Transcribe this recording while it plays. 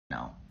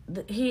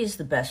he is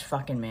the best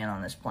fucking man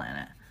on this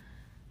planet.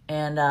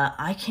 And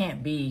I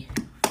can't be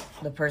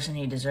the person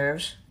he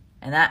deserves.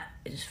 And that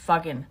is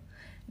fucking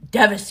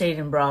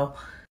devastating, bro.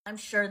 I'm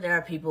sure there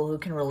are people who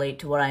can relate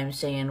to what I'm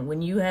saying.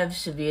 When you have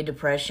severe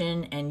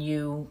depression and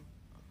you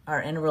are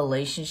in a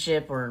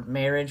relationship or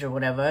marriage or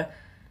whatever,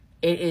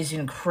 it is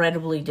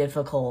incredibly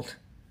difficult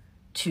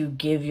to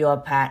give your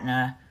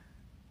partner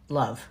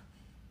love.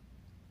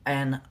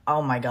 And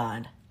oh my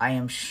God, I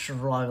am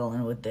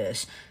struggling with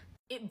this.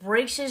 It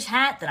breaks his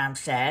heart that I'm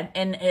sad,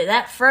 and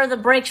that further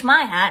breaks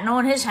my heart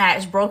knowing his heart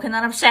is broken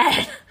that I'm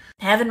sad.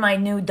 Having my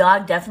new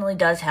dog definitely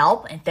does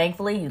help, and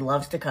thankfully he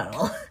loves to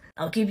cuddle.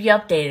 I'll keep you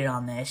updated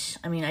on this.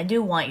 I mean, I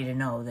do want you to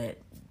know that,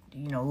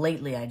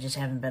 lately I just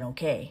haven't been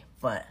okay,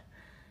 but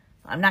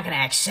I'm not going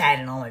to act sad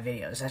in all my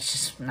videos. That's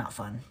just not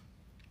fun.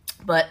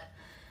 But,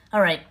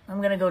 alright, I'm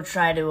going to go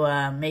try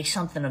to make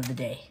something of the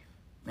day,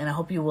 and I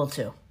hope you will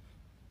too.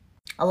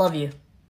 I love you.